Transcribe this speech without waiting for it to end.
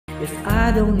If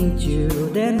I don't need you,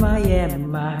 then why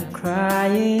am I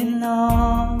crying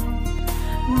on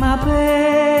my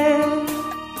bed?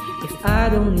 If I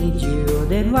don't need you,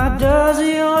 then why does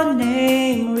your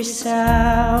name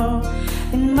resound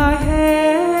in my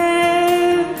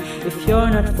head? If you're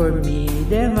not for me,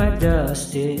 then why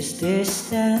does this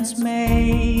distance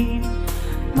make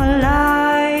my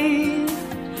life?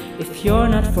 If you're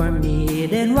not for me,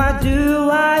 then why do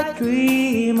I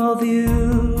dream of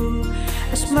you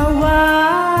as my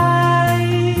wife?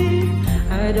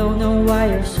 I don't know why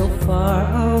you're so far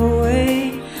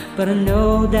away, but I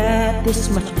know that this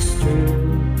much is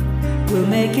true. We'll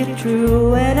make it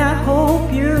through, and I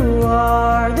hope you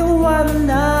are the one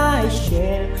I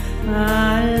share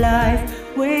my life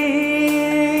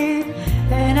with.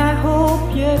 And I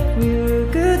hope you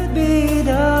could be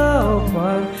the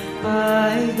one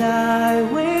I die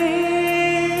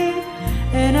with.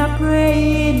 And I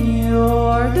pray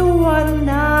you're the one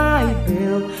I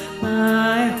build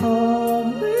my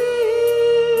home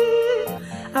with.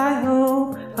 I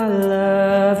hope I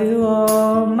love you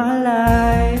all my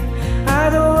life. I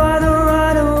don't wanna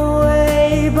run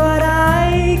away, but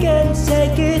I can't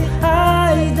take it.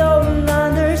 I don't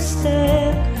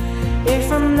understand.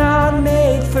 If I'm not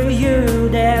made for you,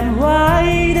 then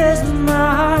why does my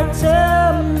heart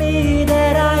tell me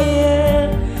that I am?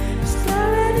 Is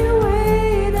there any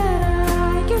way that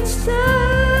I can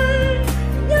stay?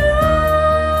 No.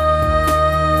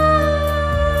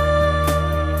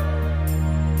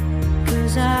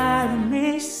 'Cause I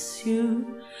miss you.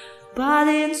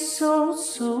 Body and soul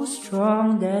so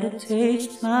strong that it takes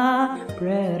my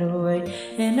breath away.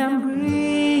 And I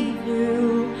breathe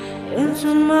you into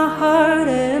my heart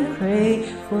and pray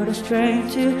for the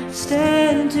strength to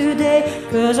stand today.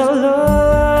 'Cause I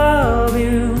love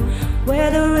you,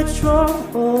 whether it's wrong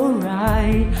or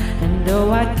right. And though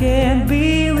I can't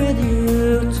be with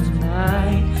you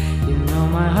tonight, you know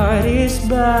my heart is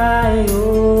by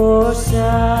your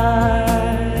side.